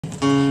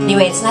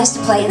Anyway, it's nice to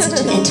play in such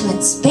an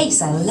intimate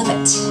space. I love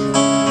it.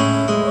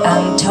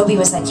 Toby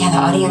was like, yeah, the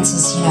audience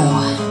is, you know,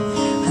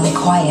 really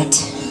quiet.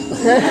 I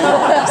was like,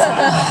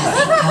 oh,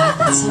 thank God,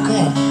 that's so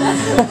good.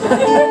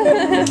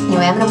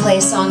 Anyway, I'm going to play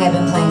a song I've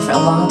been playing for a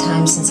long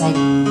time since I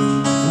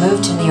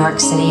moved to New York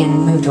City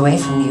and moved away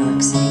from New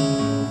York City.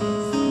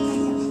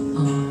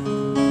 Oh.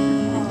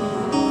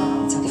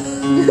 It's okay.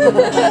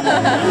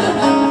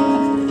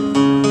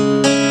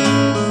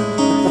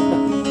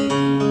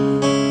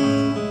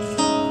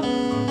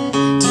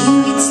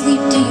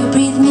 Do you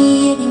breathe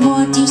me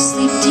anymore? Do you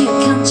sleep? Do you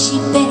count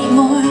sheep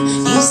anymore? Do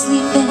you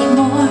sleep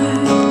anymore?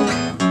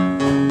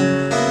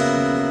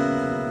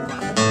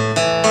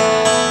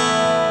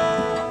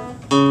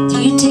 Do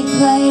you take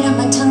light on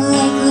my tongue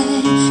like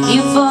lead? Do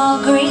you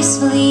fall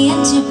gracefully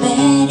into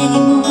bed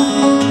anymore?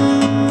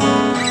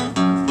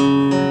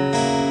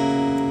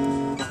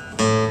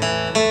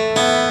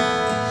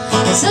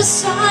 As I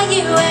saw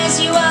you as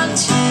you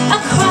walked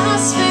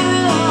across my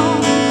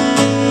room,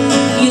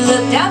 you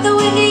looked out the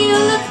window, you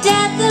looked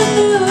at the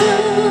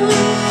moon,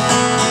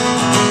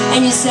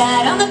 and you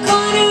sat on the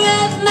corner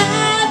of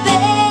my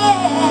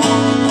bed,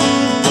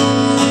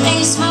 and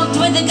you smoked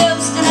with the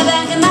ghost in the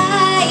back of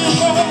my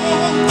head.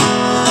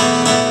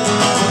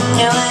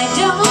 Now I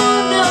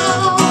don't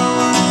know,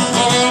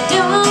 and I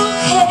don't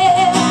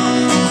care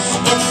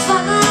if I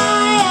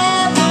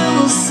ever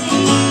will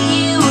see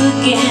you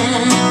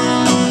again.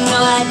 No,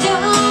 I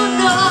don't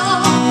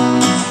know,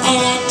 and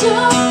I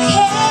don't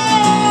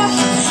care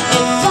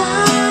if I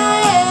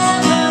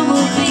ever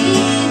will be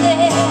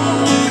there.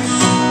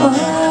 Oh.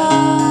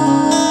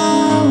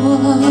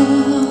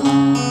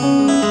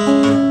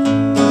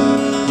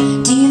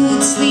 Do you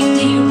eat, sleep?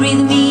 Do you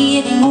breathe me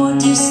anymore?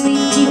 Do you sleep?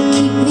 Do you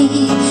keep me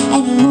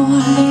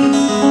anymore?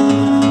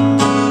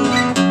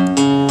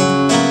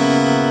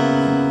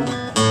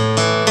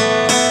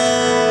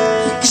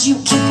 Cause you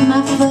kick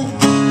my foot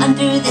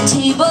under the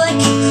table, I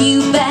kick you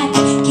back.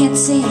 Can't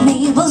say I'm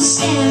able to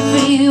stand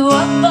for you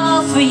or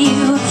fall for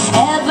you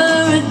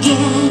ever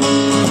again.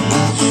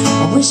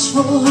 I wish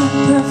for a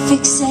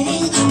perfect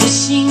setting,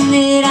 wishing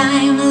that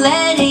I'm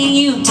letting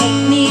you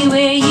take me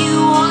where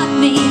you want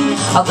me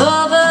all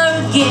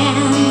over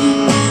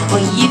again.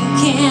 Well, you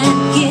can't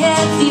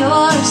give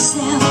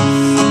yourself,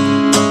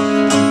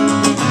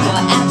 no,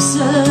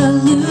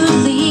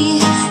 absolutely,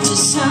 to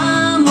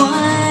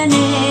someone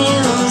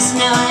else.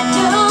 Now I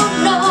don't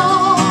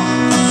know,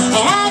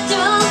 and I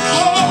don't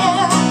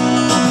care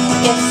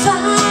if I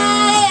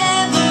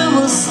ever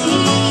will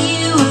see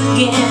you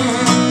again.